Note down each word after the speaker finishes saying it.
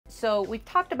So we've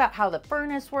talked about how the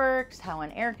furnace works, how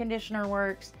an air conditioner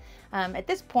works. At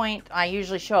this point, I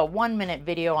usually show a 1-minute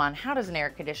video on how does an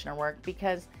air conditioner work,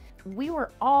 because we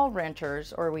were all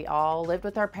renters, or we all lived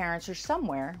with our parents or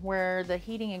somewhere where the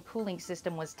heating and cooling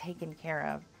system was taken care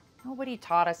of. Nobody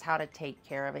taught us how to take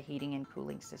care of a heating and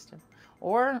cooling system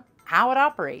or how it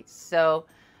operates. So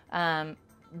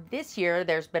this year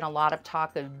there's been a lot of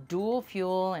talk of dual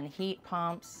fuel and heat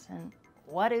pumps. And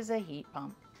what is a heat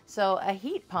pump? So a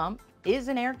heat pump is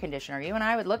an air conditioner. You and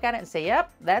I would look at it and say,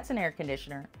 yep, that's an air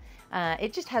conditioner.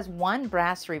 It just has one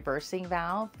brass reversing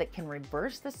valve that can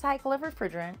reverse the cycle of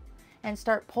refrigerant and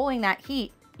start pulling that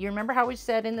heat. You remember how we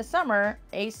said in the summer,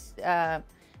 the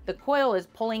coil is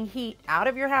pulling heat out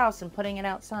of your house and putting it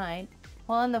outside.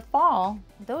 Well, in the fall,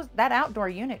 that outdoor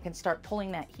unit can start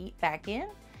pulling that heat back in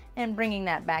and bringing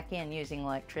that back in using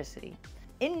electricity.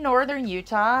 In northern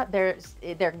Utah, there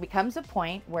becomes a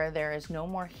point where there is no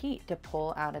more heat to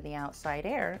pull out of the outside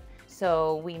air.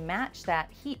 So we match that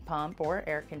heat pump or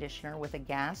air conditioner with a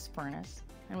gas furnace,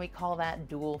 and we call that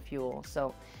dual fuel.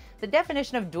 So the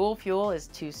definition of dual fuel is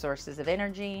 2 sources of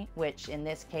energy, which in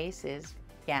this case is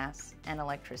gas and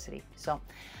electricity. So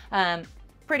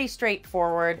pretty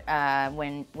straightforward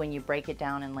when you break it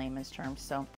down in layman's terms. So